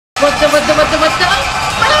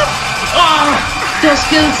Ah, those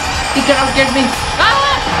skills. He cannot get me.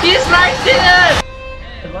 Ah, he's right there.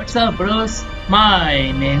 Hey, what's up, bros?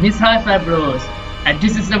 My name is Hi-Fi Bros, and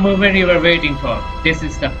this is the moment you were waiting for. This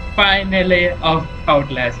is the finale of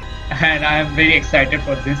Outlast, and I am very excited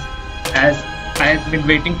for this, as I have been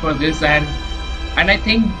waiting for this, and I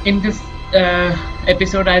think in this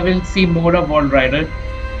episode I will see more of Wall Rider,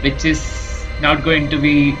 which is not going to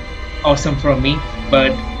be awesome for me,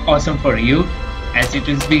 but awesome for you, as it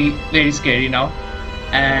will be very scary now.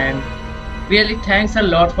 And really thanks a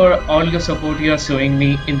lot for all your support you are showing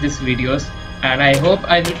me in these videos, and I hope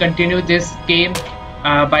I will continue this game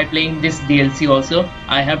by playing this DLC also.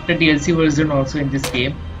 I have the DLC version also in this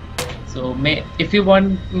game, so if you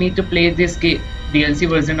want me to play this DLC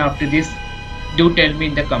version after this, do tell me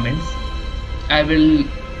in the comments. I will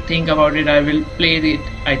think about it. I will play it.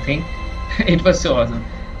 I think it was so awesome.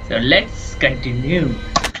 So let's continue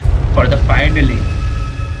for the finale.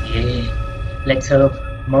 Yeah, let's hope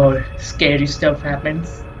more scary stuff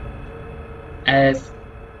happens, as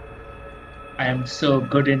I am so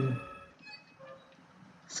good in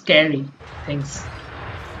scary things.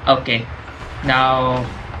 Okay, now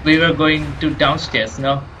we were going to downstairs,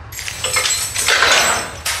 no?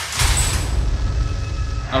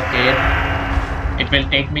 Okay, it will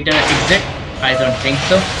take me to the exit. I don't think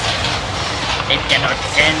so. It cannot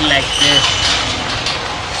end like this.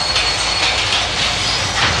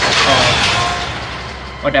 Oh,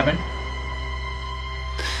 what happened?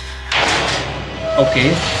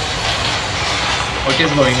 Okay, what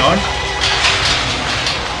is going on?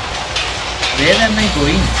 Where am I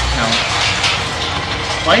going now?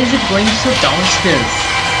 Why is it going so downstairs?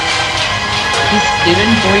 It's even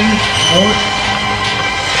going more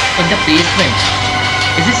in the basement.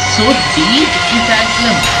 Is it so deep, this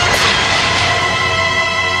asylum?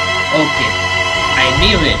 Okay, I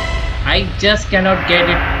knew it. I just cannot get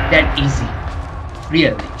it that easy.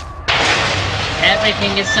 Really.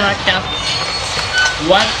 Everything is so tough.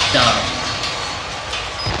 What the?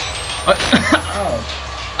 Oh,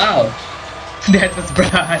 oh, that was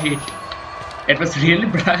bright. It was really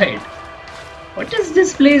bright. What is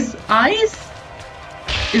this place? Ice?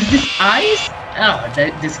 Is this ice? Oh,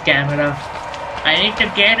 this camera. I need to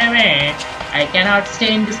get away. I cannot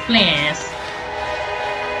stay in this place.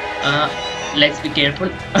 Let's be careful.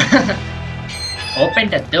 Open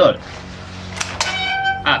the door.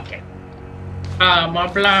 Okay. More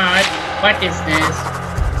blood. What is this?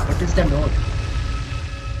 What is the note?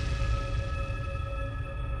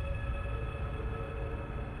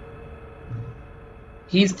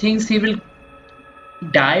 He thinks he will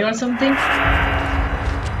die or something?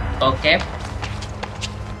 Okay.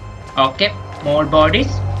 Okay, more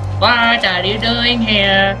bodies. What are you doing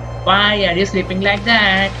here? Why are you sleeping like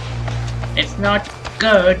that? It's not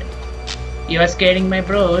good. You are scaring my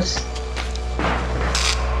bros.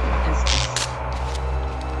 What is this?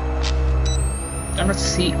 I cannot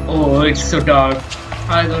see. Oh, it's so dark.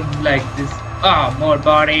 I don't like this. Ah, more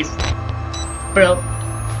bodies. Bro,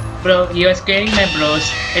 you are scaring my bros.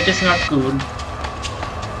 It is not cool.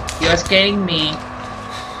 You are scaring me.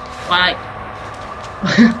 Why?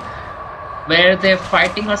 Were they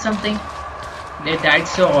fighting or something? They died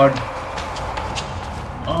so odd.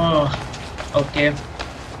 Oh, okay.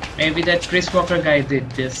 Maybe that Chris Walker guy did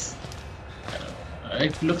this.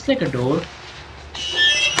 It looks like a door.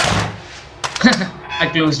 I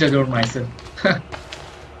closed the door myself.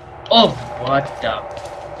 Oh, what the?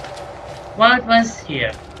 What was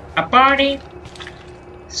here? A party?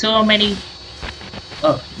 So many.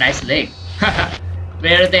 Oh, nice leg.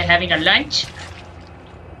 Were they having a lunch?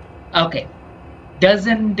 Okay.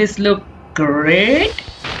 Doesn't this look great?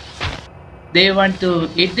 They want to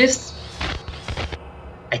eat this?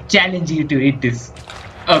 I challenge you to eat this.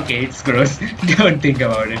 Okay, it's gross. Don't think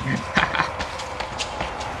about it.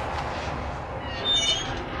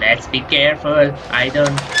 Let's be careful. I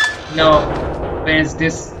don't know. Where's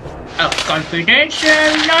this? Oh,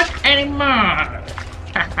 confidential, not anymore.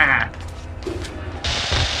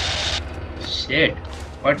 Shit.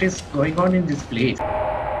 What is going on in this place?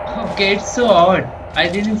 Okay, it's so odd. I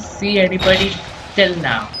didn't see anybody till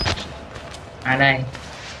now. And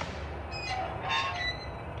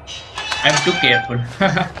I'm too careful.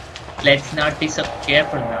 Let's not be so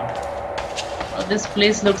careful now. Oh, this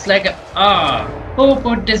place looks like a... who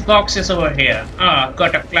put these boxes over here?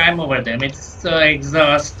 Gotta climb over them. It's so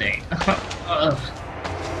exhausting. So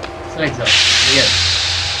exhausting. Yes.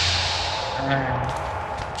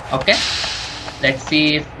 Okay. Let's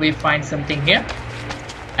see if we find something here.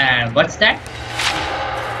 And what's that?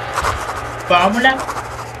 Formula?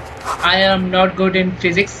 I am not good in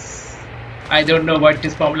physics. I don't know what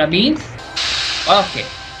this formula means. Okay.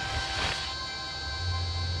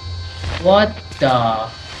 What the?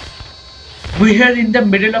 We are in the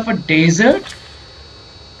middle of a desert?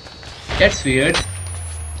 That's weird.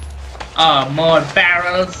 Ah, more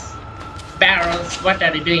barrels. Barrels. What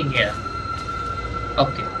are you doing here?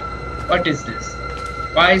 Okay. What is this?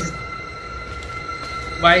 Why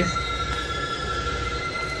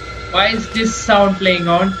is this sound playing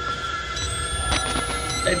on?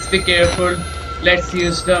 Let's be careful. Let's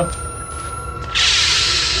use the...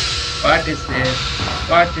 What is this?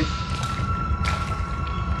 What is...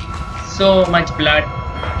 So much blood.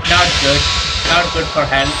 Not good. Not good for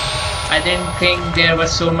health. I didn't think there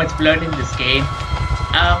was so much blood in this game.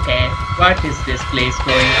 Okay. What is this place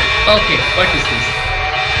going on? Okay. What is this?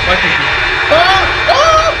 What is this? Oh!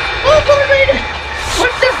 Oh! Oh! Wall Rider!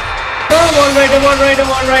 What the? Oh! Wall Rider! Wall Rider!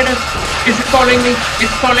 Wall Rider! Is it following me?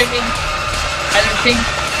 It's following me. I don't think.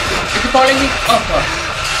 Is it following me? Oh God.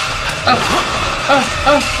 Oh. Oh.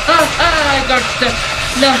 Oh. Oh. Ah! I got the...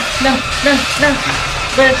 No. No. No. No.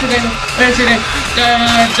 Where should I go? Where should I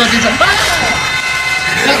go this up? Ah!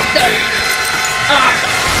 Ah!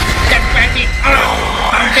 That bandit! Ah!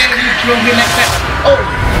 How dare you throw me like that? Oh!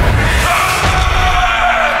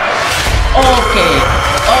 Okay.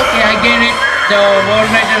 Okay, I get it. The Wall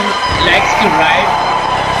Rider likes to ride.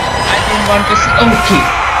 I didn't want to see. Okay.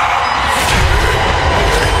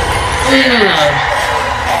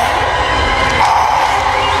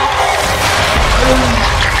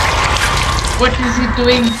 What is he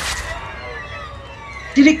doing?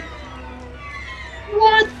 Did he...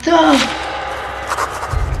 What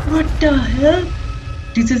the hell?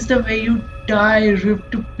 This is the way you die,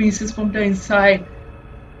 ripped to pieces from the inside.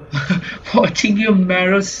 Watching your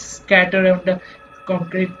marrow scatter on the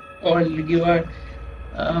concrete wall. You are...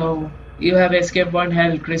 you have escaped one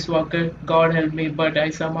hell, Chris Walker. God help me, but I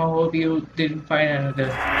somehow hope you didn't find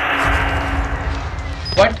another.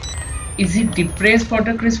 What? Is he depressed for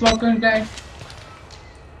the Chris Walker guy?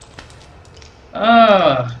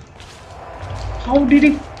 How did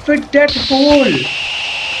he fit that hole?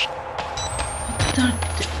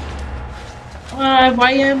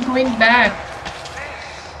 Why am I going back?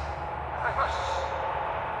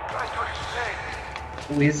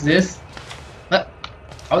 Who is this?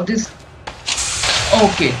 How this?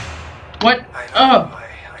 Okay. What? I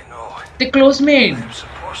know. The close me in. I'm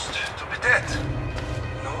supposed to be dead.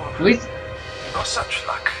 Who is? No such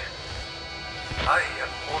luck. I am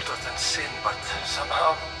older than sin, but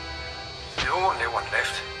somehow the only one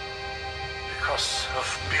left. Because of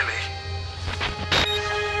Billy.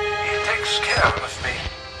 He takes care of me.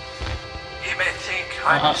 He may think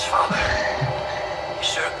I'm his father. He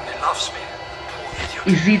certainly loves me. Poor idiot.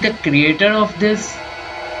 Is he the creator of this? Do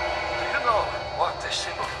you know what a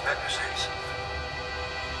symbol represents?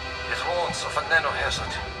 It warns of a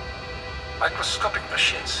nanohazard. Microscopic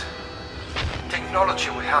machines. Technology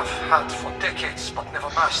we have had for decades but never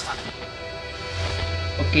mastered.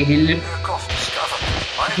 Okay, he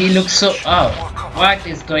looks so... Oh, what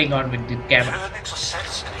is going on with the camera?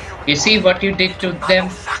 You see what you did to them?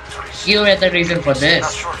 You were the reason for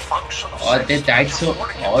this. Oh, they died so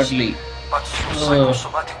oddly. Oh,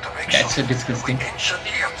 that's so disgusting.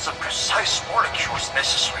 Engineered the precise molecules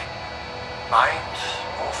necessary. Mind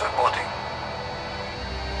over body.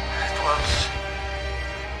 It was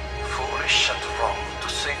foolish and wrong to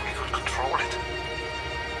think we could control it.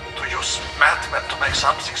 To use madmen to make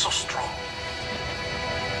something so strong.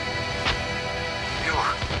 You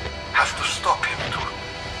have to stop him to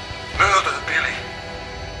murder Billy.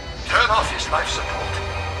 Turn off his life support,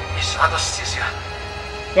 his anesthesia.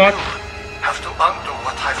 What? You have to undo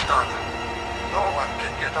what I've done. No one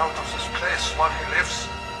can get out of this place while he lives.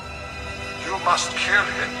 You must kill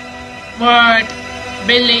him. What?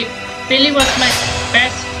 Billy was my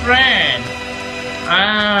best friend.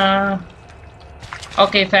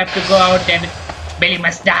 Okay, if I have to go out, then Billy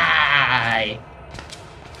must die.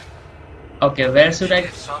 Okay, where should I?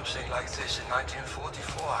 Something like this in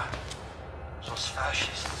 1944. Those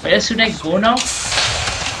fascists. Where should I go now?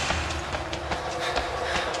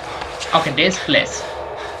 Okay, this place.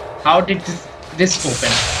 How did this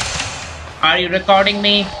open? Are you recording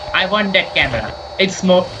me? I want that camera.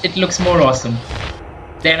 It looks more awesome.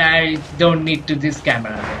 Then I don't need this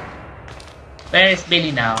camera. Where is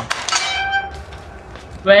Billy now?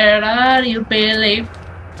 Where are you, Billy?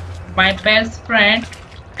 My best friend.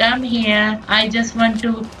 Come here. I just want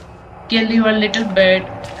to kill you a little bit.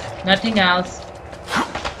 Nothing else.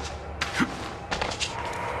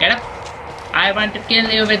 Get up. I want to kill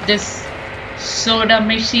you with this soda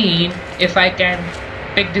machine. If I can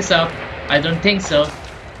pick this up. I don't think so.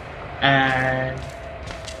 And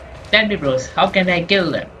Tell me, bros, how can I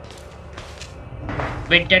kill them?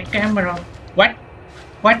 With that camera? What?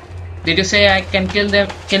 What? Did you say I can kill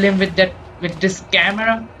him with this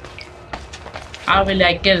camera? How will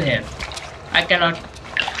I kill him? I cannot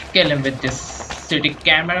kill him with this city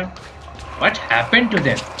camera. What happened to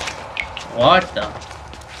them? What the?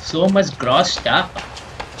 So much gross stuff.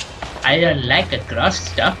 I don't like a gross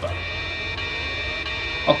stuff.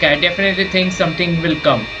 Okay, I definitely think something will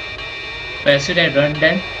come. Where should I run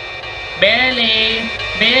then? Billy!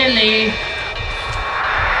 Billy!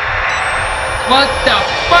 What the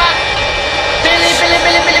fuck? Billy! Billy!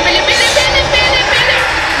 Billy! Billy! Billy! Billy! Billy! Billy!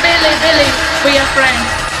 Billy! Billy! Billy! We are friends.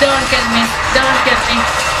 Don't kill me. Don't kill me.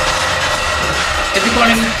 Is he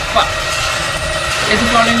following me? Fuck. Is he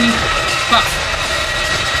following me? Fuck.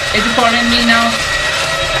 Is he following me now?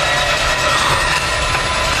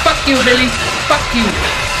 Fuck you, Billy. Fuck you.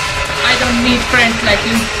 I don't need friends like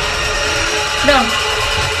you. No.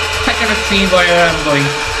 I cannot see where I'm going.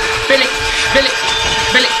 Billy. Billy.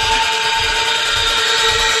 Billy.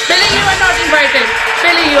 Billy, you are not invited.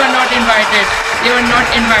 Billy, you are not invited. You are not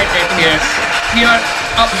invited here. You are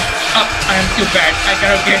up. I am too bad. I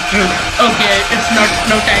cannot get through. Okay, it's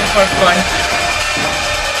no time for fun.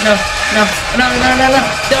 No.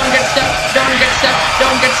 Don't get stuck. Don't get stuck.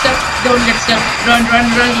 Don't get stuck. Don't get stuck. Run.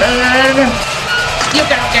 You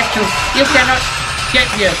cannot get through. You cannot get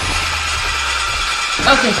here.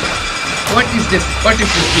 Okay. What is this? What is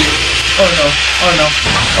this here? Oh no. Oh no.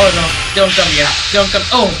 Oh no. Don't come here. Don't come.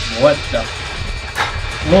 Oh, what the?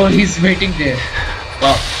 Oh, he's waiting there.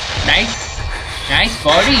 Wow. Nice. Nice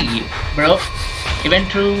body, bro.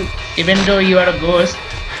 Even though you are a ghost,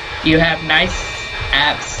 you have nice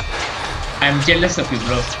abs. I'm jealous of you,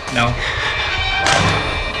 bro. Now.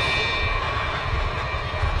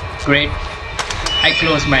 Great. I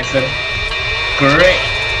close myself. Great.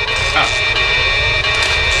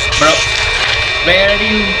 Bro. Where are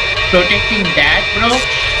you protecting that, bro?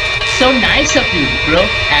 So nice of you, bro.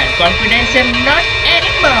 And confidence and not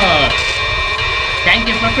anymore. Thank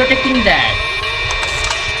you for protecting that.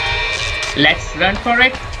 Let's run for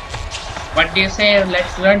it. What do you say?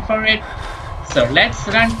 Let's run for it. So let's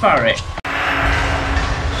run for it.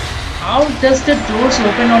 How does the doors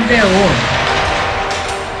open on their own?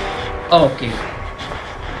 Okay.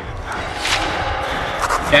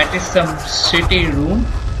 That is some shitty room.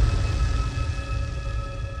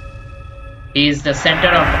 Is the center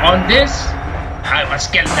of all this? I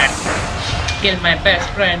must kill that. Kill my best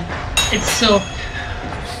friend. It's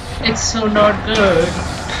so not good.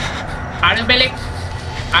 Are you Billy?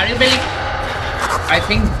 Are you Billy? I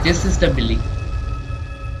think this is the Billy.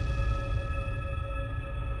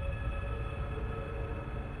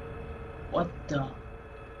 What the?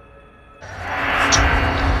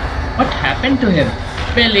 What happened to him?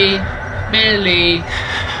 Billy, Billy.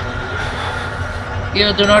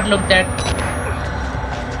 You do not look that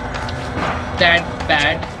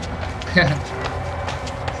bad.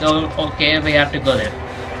 So okay, we have to go there.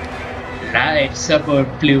 Right, support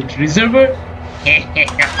flute reservoir.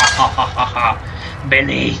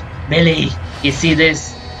 Billy, you see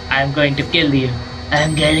this? I'm going to kill you.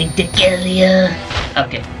 I'm going to kill you.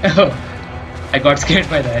 Okay. I got scared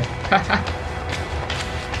by that.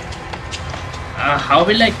 How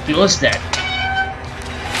will I close that?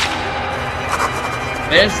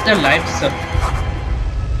 Where's the life support?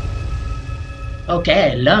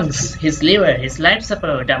 Okay, lungs, his liver, his life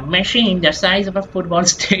support, a machine the size of a football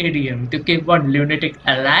stadium to keep one lunatic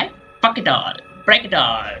alive? Fuck it all, break it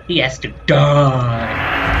all, he has to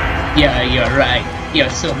die. Yeah, you're right, you're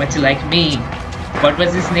so much like me. What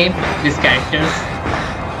was his name? This character's?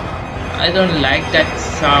 I don't like that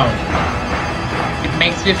sound. It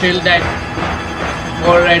makes me feel that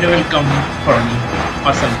Alright, will come for me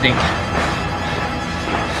or something.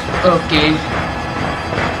 Okay.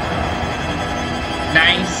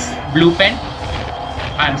 Nice blue pen.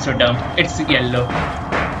 I'm so dumb. It's yellow.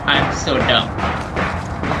 I'm so dumb.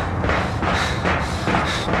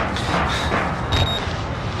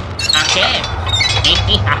 Okay.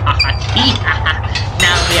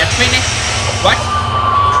 Now we are finished. What?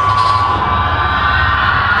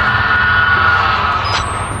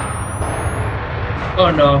 Oh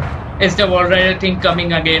no. Is the wall rider thing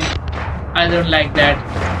coming again? I don't like that.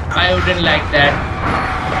 I wouldn't like that.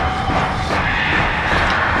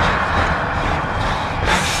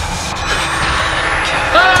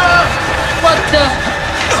 Oh! What the?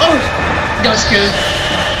 Oh! Those kills.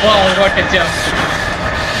 Wow, what a jump.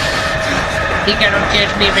 He cannot get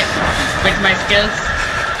me with my skills.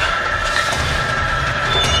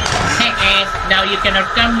 Now you cannot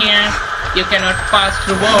come here. You cannot pass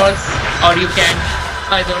through walls. Or you can.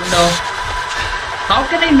 I don't know. How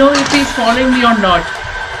can I know if he's following me or not?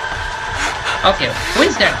 Okay, who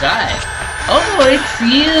is that guy? Oh, it's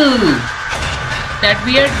you! That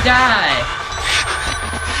weird guy!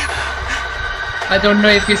 I don't know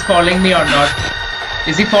if he's following me or not.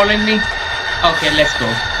 Is he following me? Okay, let's go.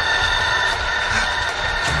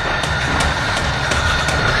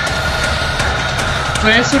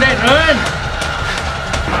 Where should I run?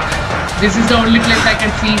 This is the only place I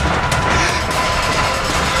can see.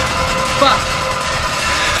 Fuck!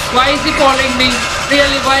 Why is he following me?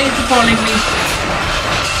 Really, why is he following me?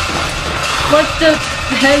 What the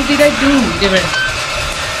hell did I do even?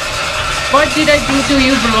 What did I do to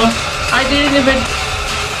you, bro? I didn't even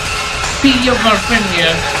see your girlfriend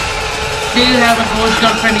here. Do you have a ghost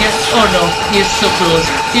girlfriend here? Oh no, he is so close.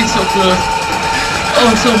 He's so close.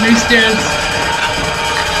 Oh, so many stairs.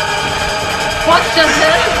 What the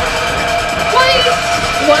hell?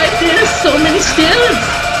 Why there are so many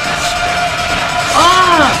stairs?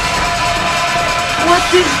 Ah! What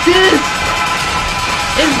is this?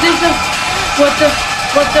 Is this a... What the...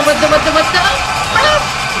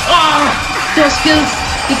 Ah! Those kills!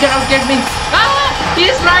 He cannot get me. Ah!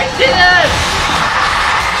 He's right there!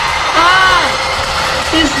 Ah!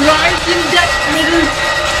 He's right in that middle.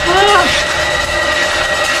 Ah!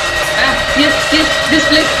 Yes, this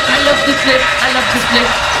place. I love this place.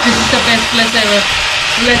 This is the best place ever.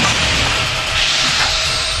 Let's...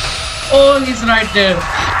 Oh, he's right there.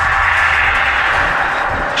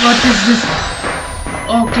 What is this?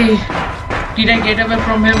 Okay. Did I get away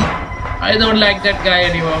from him? I don't like that guy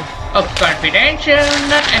anymore. Oh, confidential,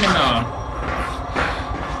 not anymore.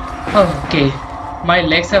 Okay. My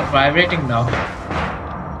legs are vibrating now.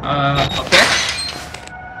 Okay.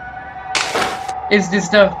 Is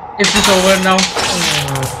this over now?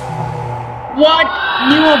 What?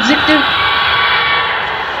 New objective?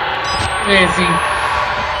 Where is he?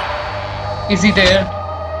 Is he there?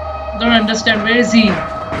 Don't understand. Where is he?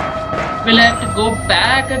 Will I have to go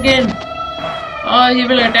back again? Oh, he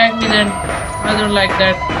will attack me then. I don't like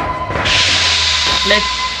that. Let's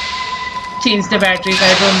change the batteries.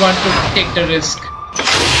 I don't want to take the risk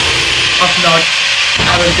of not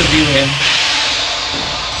able to view him.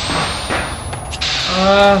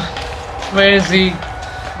 Where is he?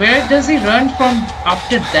 Where does he run from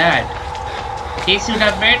after that? He should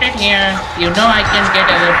have waited here. You know I can get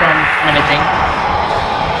away from anything.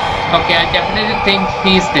 Okay, I definitely think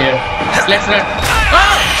he's there. Let's run.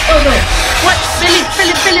 Oh! Oh no! What?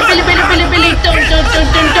 Billy! Don't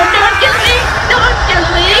kill me! Don't kill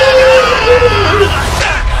me!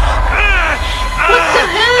 What the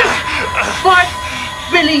hell? What?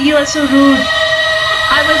 Billy, you are so rude.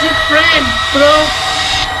 I was your friend, bro.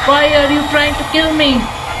 Why are you trying to kill me?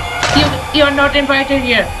 You are not invited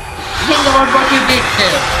here. Think about what you did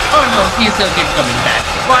there. Oh no, he's again coming back.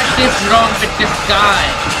 What is wrong with this guy?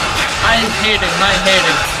 I hate him.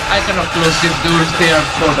 I cannot close these doors. They are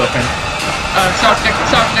both open. Shortcut.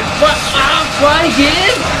 What? Why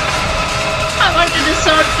here? I wanted a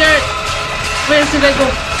shortcut. Where should I go?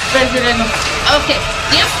 Okay.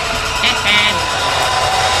 Yep.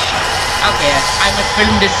 Okay, I must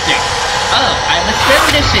film this trick. Oh, I must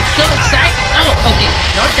film this trick. So excited. Oh, okay.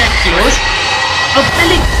 Not that close. Oh,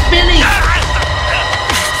 Billy,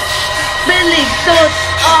 don't.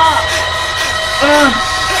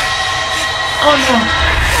 Oh no.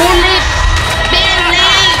 Billy.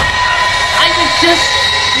 I was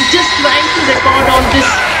just trying to record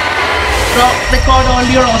all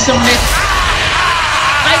your awesomeness.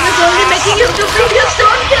 I was only making YouTube videos.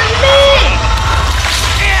 Don't kill me.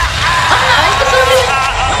 I was only...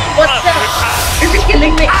 What's that? Is it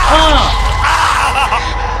killing me?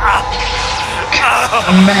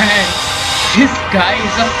 Man, this guy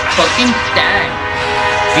is a fucking tank.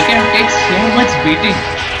 He can take so much beating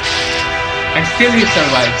and still he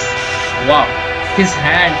survives. Wow, his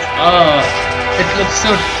hands, it looks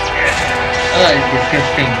so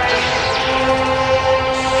disgusting.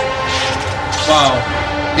 Wow,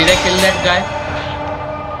 did I kill that guy?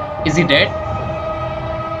 Is he dead?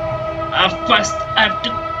 First I have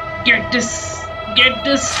to get this.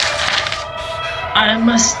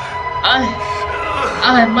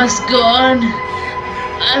 I must go on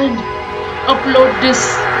and upload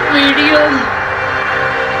this video.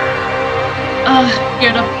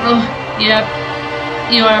 Get up, bro. Yep,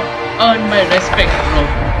 you have earned my respect, bro.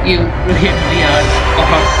 You really are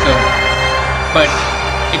awesome. But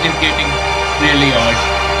it is getting really odd.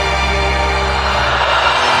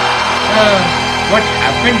 What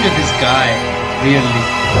happened to this guy? Really?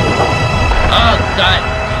 Oh God,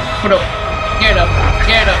 bro, get up.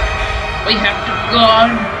 We have to go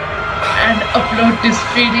on and upload this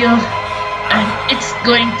video, and it's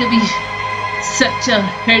going to be such a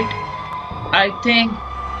hit. I think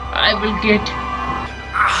I will get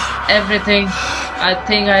everything. I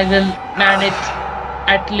think I will manage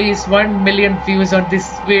at least 1 million views on this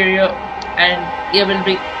video and you will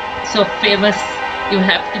be so famous. You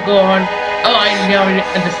have to go on. Oh, I now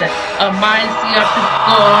understand. Miles, you have to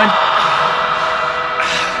go on.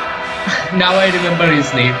 Now I remember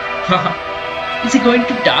his name. Is he going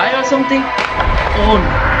to die or something? Oh,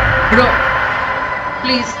 bro.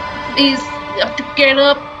 Please, please, you have to get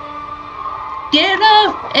up. Get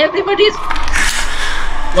up! Everybody's...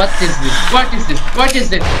 What is this? What is this? What is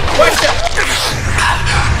this? What the... What the...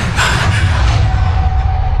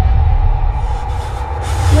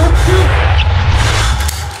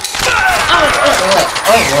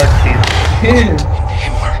 Oh, what is this?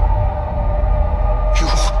 You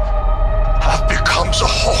have become the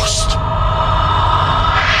host.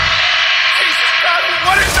 Jesus God,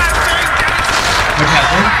 what is that thing? What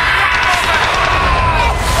happened?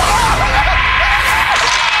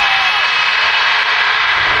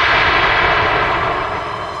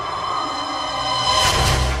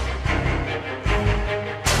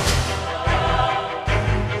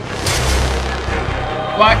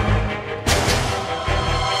 What?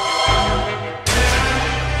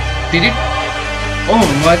 Did it? Oh,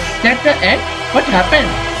 was that the end? What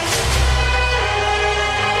happened?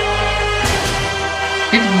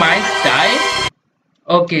 Did Miles die?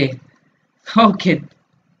 Okay. Okay.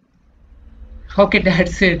 Okay,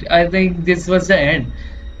 that's it. I think this was the end.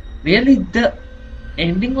 Really, the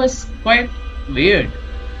ending was quite weird.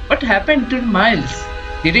 What happened to Miles?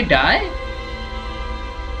 Did he die?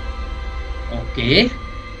 Okay.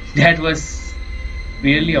 That was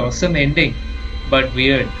really awesome ending, but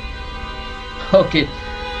weird. Okay,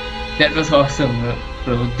 that was awesome,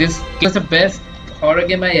 bro. This was the best horror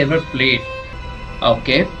game I ever played.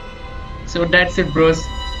 Okay, so that's it, bros.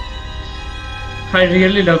 I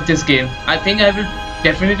really love this game. I think I will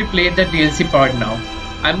definitely play the DLC part now.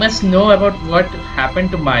 I must know about what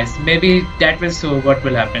happened to Miles. Maybe that will show what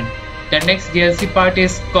will happen. The next DLC part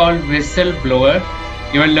is called Whistleblower.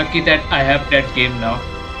 You are lucky that I have that game now.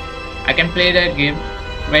 I can play that game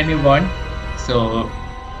when you want. So,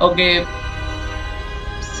 okay.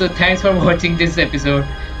 So thanks for watching this episode,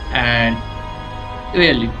 and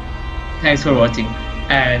really, thanks for watching.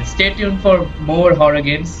 And stay tuned for more horror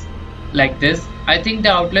games like this. I think the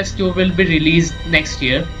Outlast 2 will be released next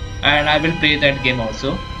year, and I will play that game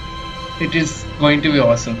also. It is going to be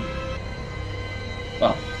awesome.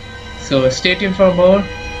 Wow. So stay tuned for more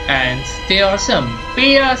and stay awesome.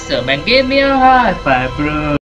 Be awesome and give me a high five, bro.